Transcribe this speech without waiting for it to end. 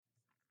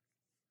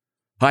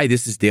Hi,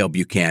 this is Dale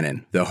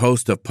Buchanan, the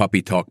host of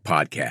Puppy Talk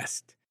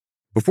Podcast.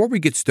 Before we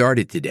get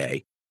started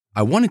today,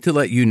 I wanted to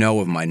let you know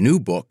of my new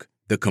book,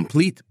 The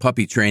Complete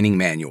Puppy Training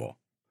Manual.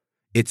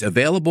 It's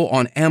available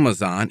on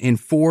Amazon in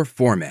 4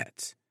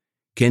 formats: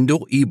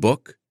 Kindle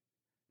ebook,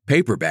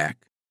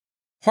 paperback,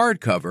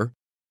 hardcover,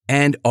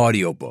 and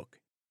audiobook.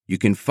 You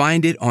can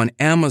find it on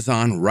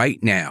Amazon right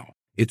now.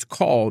 It's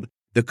called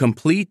The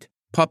Complete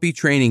Puppy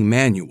Training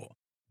Manual,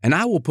 and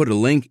I will put a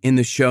link in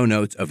the show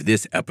notes of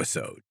this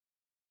episode.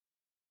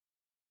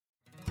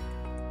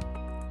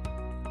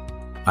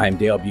 I'm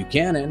Dale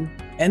Buchanan,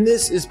 and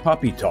this is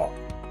Puppy Talk,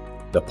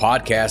 the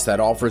podcast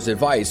that offers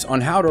advice on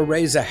how to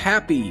raise a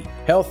happy,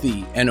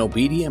 healthy, and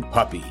obedient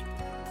puppy.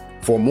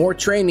 For more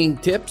training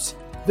tips,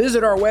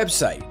 visit our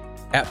website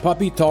at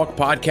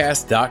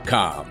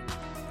puppytalkpodcast.com.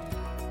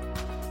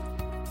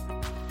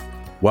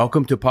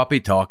 Welcome to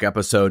Puppy Talk,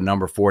 episode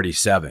number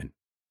 47.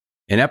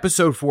 In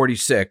episode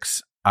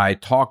 46, I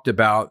talked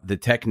about the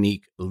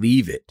technique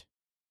leave it,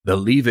 the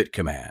leave it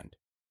command.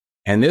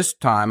 And this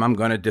time I'm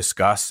going to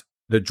discuss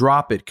the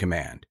drop it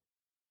command.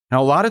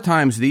 Now, a lot of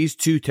times these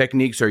two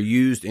techniques are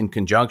used in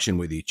conjunction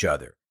with each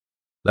other.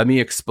 Let me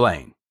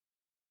explain.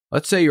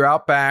 Let's say you're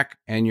out back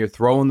and you're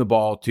throwing the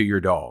ball to your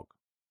dog,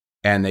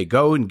 and they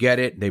go and get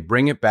it, they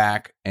bring it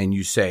back, and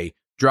you say,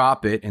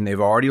 drop it, and they've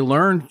already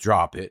learned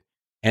drop it,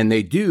 and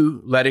they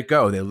do let it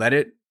go. They let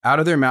it out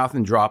of their mouth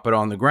and drop it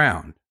on the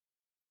ground.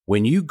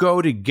 When you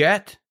go to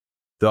get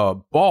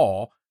the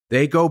ball,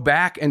 they go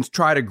back and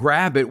try to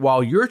grab it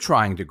while you're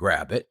trying to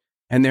grab it,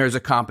 and there's a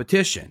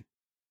competition.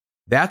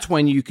 That's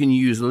when you can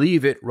use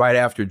leave it right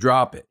after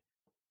drop it.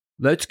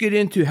 Let's get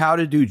into how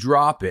to do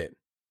drop it,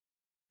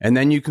 and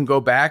then you can go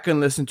back and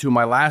listen to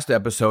my last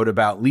episode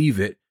about leave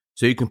it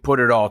so you can put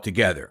it all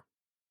together.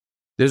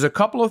 There's a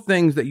couple of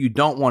things that you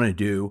don't want to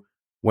do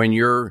when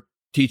you're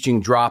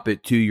teaching drop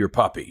it to your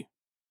puppy.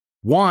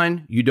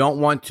 One, you don't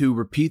want to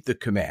repeat the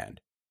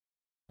command.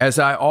 As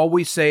I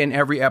always say in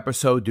every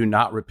episode, do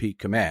not repeat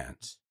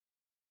commands.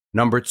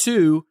 Number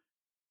two,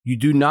 you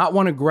do not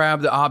want to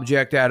grab the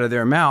object out of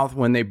their mouth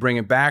when they bring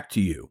it back to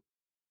you,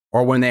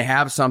 or when they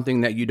have something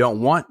that you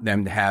don't want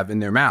them to have in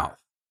their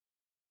mouth.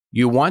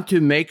 You want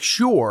to make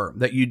sure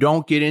that you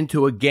don't get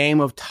into a game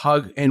of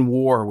tug and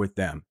war with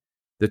them.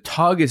 The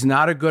tug is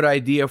not a good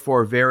idea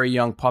for a very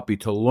young puppy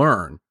to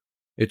learn.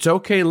 It's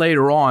okay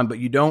later on, but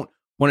you don't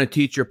want to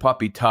teach your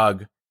puppy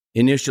tug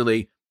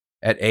initially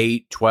at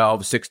 8,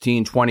 12,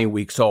 16, 20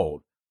 weeks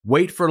old.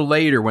 Wait for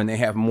later when they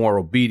have more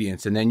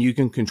obedience, and then you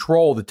can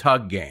control the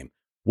tug game.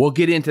 We'll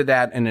get into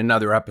that in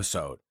another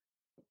episode.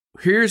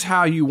 Here's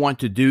how you want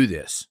to do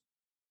this.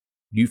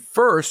 You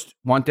first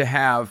want to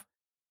have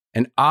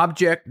an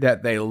object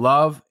that they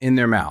love in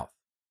their mouth.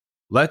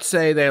 Let's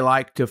say they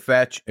like to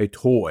fetch a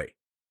toy,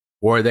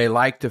 or they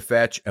like to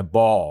fetch a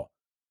ball.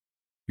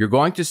 You're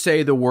going to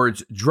say the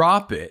words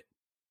drop it,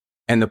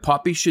 and the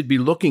puppy should be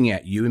looking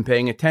at you and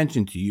paying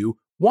attention to you,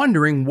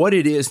 wondering what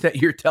it is that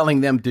you're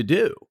telling them to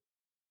do.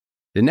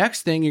 The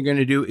next thing you're going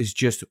to do is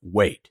just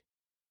wait.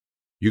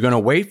 You're going to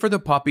wait for the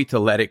puppy to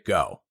let it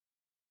go.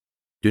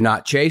 Do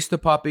not chase the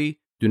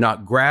puppy. Do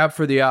not grab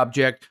for the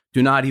object.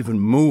 Do not even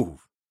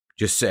move.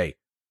 Just say,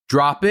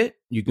 drop it.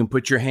 You can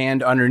put your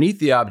hand underneath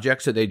the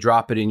object so they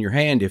drop it in your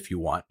hand if you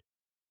want.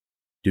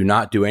 Do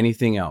not do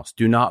anything else.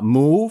 Do not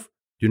move.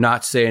 Do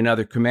not say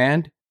another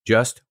command.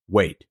 Just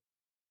wait.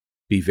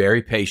 Be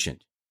very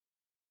patient.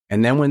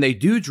 And then when they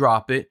do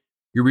drop it,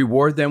 you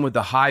reward them with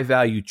a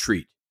high-value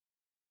treat.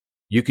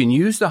 You can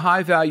use the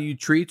high-value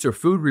treats or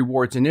food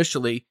rewards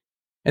initially,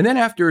 and then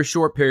after a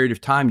short period of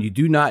time, you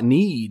do not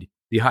need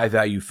the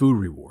high-value food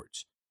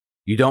rewards.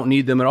 You don't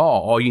need them at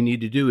all. All you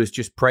need to do is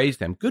just praise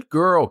them. Good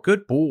girl,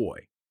 good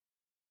boy.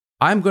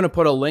 I'm going to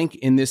put a link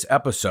in this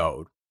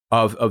episode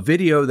of a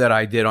video that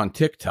I did on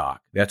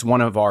TikTok. That's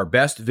one of our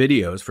best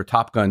videos for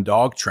Top Gun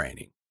dog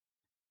training.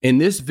 In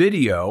this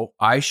video,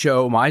 I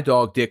show my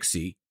dog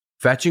Dixie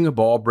fetching a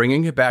ball,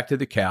 bringing it back to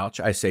the couch.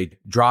 I say,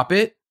 drop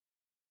it.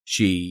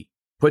 She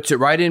puts it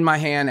right in my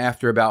hand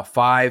after about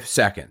 5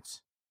 seconds.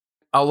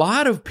 A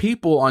lot of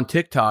people on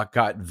TikTok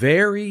got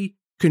very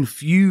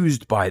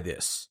confused by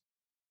this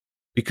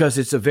because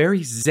it's a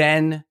very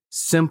zen,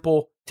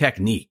 simple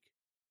technique.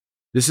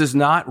 This is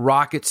not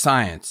rocket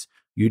science.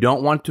 You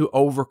don't want to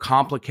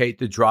overcomplicate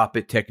the drop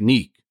it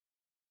technique.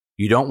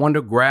 You don't want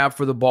to grab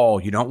for the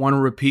ball. You don't want to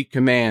repeat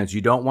commands.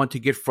 You don't want to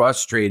get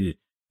frustrated.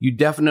 You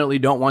definitely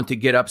don't want to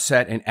get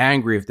upset and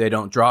angry if they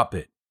don't drop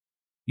it.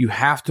 You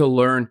have to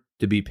learn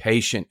to be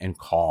patient and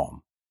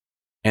calm.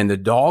 And the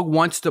dog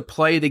wants to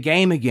play the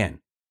game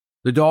again.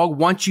 The dog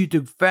wants you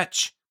to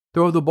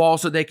throw the ball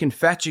so they can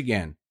fetch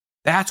again.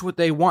 That's what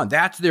they want.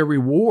 That's their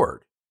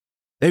reward.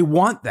 They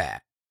want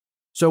that.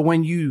 So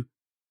when you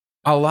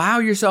allow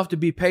yourself to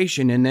be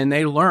patient and then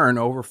they learn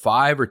over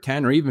 5 or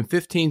 10 or even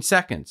 15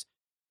 seconds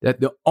that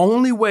the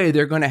only way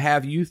they're going to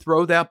have you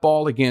throw that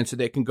ball again so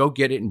they can go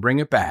get it and bring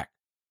it back,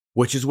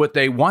 which is what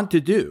they want to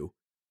do,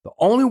 the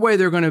only way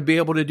they're going to be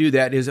able to do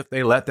that is if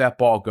they let that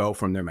ball go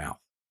from their mouth.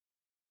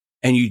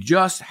 And you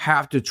just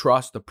have to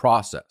trust the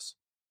process.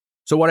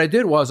 So what I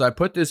did was I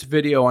put this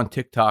video on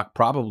TikTok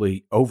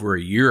probably over a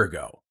year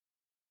ago.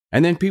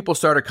 And then people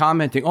started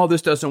commenting, oh,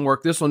 this doesn't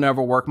work. This will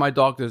never work. My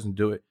dog doesn't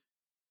do it.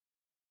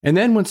 And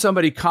then when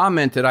somebody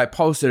commented, I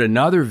posted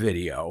another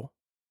video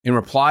in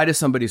reply to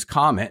somebody's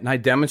comment, and I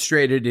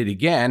demonstrated it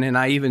again. And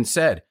I even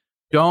said,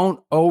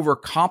 don't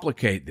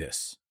overcomplicate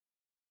this.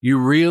 You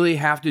really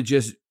have to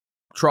just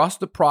trust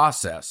the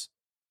process,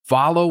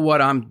 follow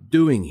what I'm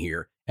doing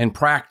here, and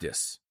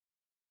practice.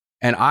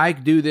 And I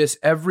do this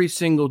every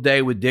single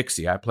day with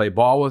Dixie. I play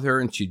ball with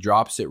her, and she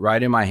drops it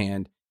right in my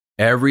hand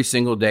every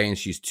single day, and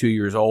she's 2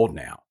 years old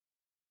now.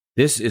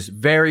 This is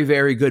very,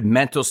 very good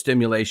mental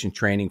stimulation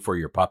training for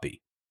your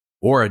puppy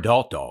or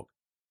adult dog.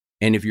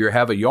 And if you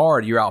have a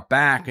yard, you're out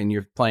back and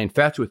you're playing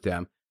fetch with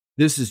them,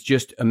 this is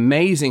just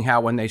amazing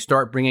how when they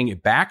start bringing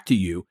it back to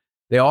you,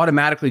 they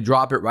automatically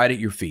drop it right at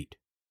your feet.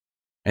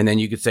 And then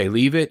you could say,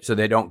 leave it, so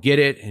they don't get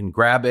it and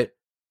grab it.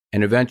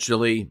 And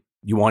eventually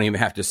you won't even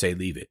have to say,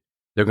 leave it.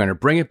 They're going to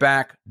bring it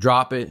back,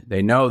 drop it.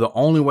 They know the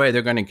only way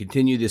they're going to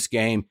continue this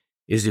game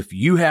is if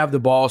you have the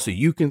ball so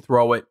you can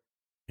throw it.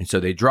 And so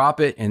they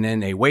drop it and then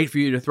they wait for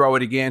you to throw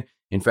it again.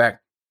 In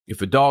fact,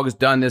 if a dog has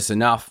done this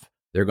enough,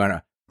 they're going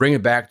to bring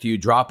it back to you,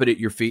 drop it at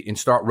your feet, and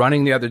start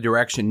running the other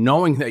direction,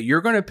 knowing that you're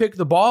going to pick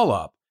the ball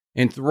up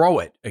and throw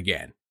it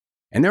again.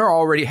 And they're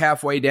already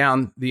halfway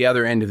down the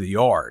other end of the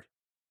yard.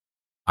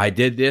 I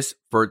did this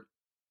for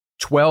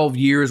 12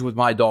 years with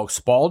my dog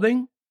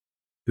Spalding,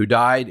 who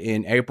died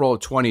in April of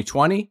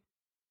 2020.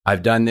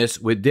 I've done this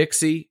with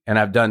Dixie, and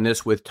I've done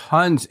this with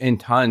tons and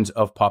tons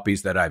of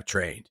puppies that I've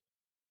trained.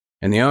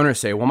 And the owners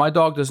say, well, my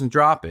dog doesn't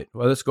drop it.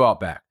 Well, let's go out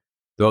back.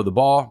 Throw the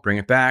ball, bring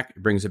it back.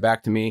 It brings it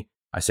back to me.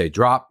 I say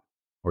drop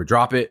or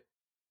drop it,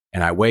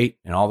 and I wait.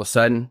 And all of a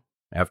sudden,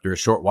 after a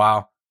short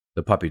while,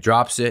 the puppy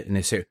drops it, and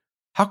they say,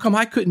 how come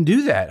I couldn't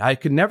do that? I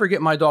could never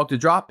get my dog to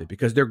drop it,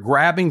 because they're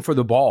grabbing for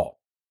the ball.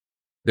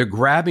 They're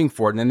grabbing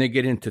for it, and then they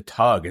get into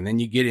tug, and then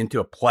you get into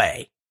a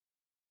play.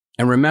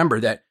 And remember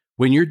that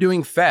when you're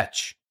doing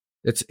fetch,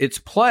 it's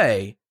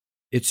play,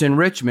 it's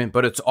enrichment,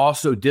 but it's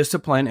also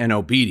discipline and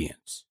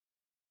obedience.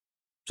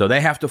 So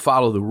they have to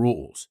follow the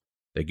rules.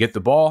 They get the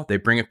ball, they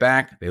bring it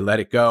back, they let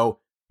it go.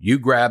 You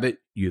grab it,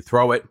 you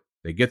throw it,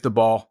 they get the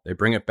ball, they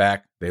bring it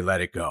back, they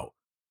let it go.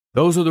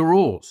 Those are the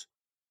rules.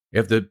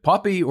 If the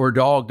puppy or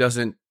dog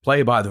doesn't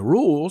play by the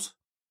rules,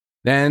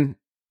 then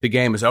the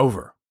game is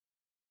over.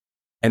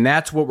 And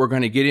that's what we're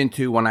going to get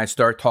into when I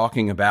start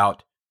talking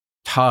about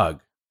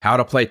tug, how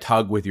to play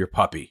tug with your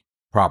puppy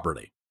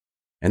properly.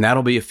 And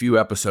that'll be a few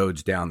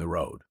episodes down the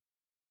road.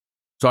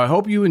 So I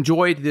hope you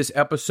enjoyed this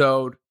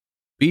episode.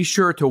 Be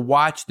sure to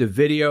watch the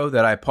video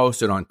that I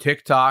posted on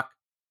TikTok.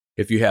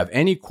 If you have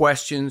any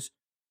questions,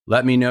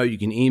 let me know. You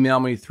can email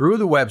me through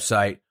the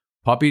website,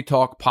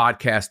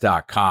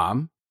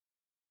 puppytalkpodcast.com.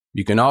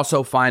 You can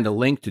also find a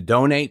link to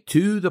donate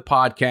to the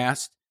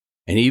podcast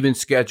and even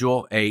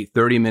schedule a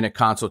 30-minute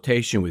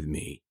consultation with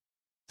me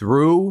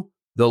through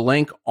the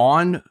link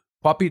on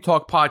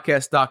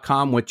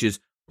puppytalkpodcast.com, which is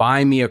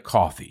Buy Me a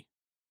Coffee.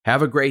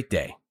 Have a great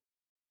day.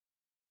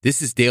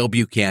 This is Dale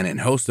Buchanan,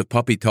 host of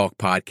Puppy Talk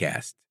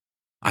Podcast.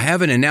 I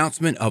have an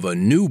announcement of a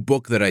new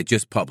book that I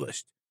just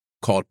published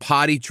called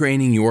Potty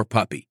Training Your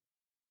Puppy.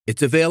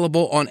 It's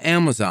available on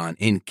Amazon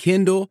in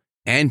Kindle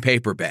and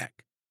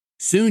paperback,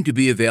 soon to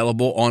be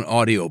available on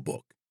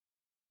audiobook.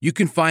 You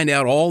can find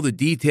out all the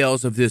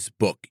details of this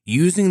book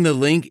using the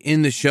link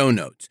in the show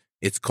notes.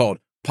 It's called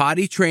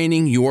Potty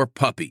Training Your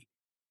Puppy.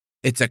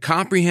 It's a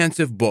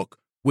comprehensive book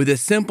with a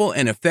simple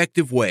and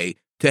effective way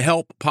to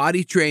help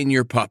potty train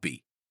your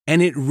puppy,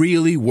 and it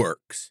really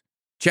works.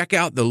 Check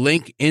out the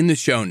link in the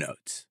show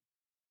notes.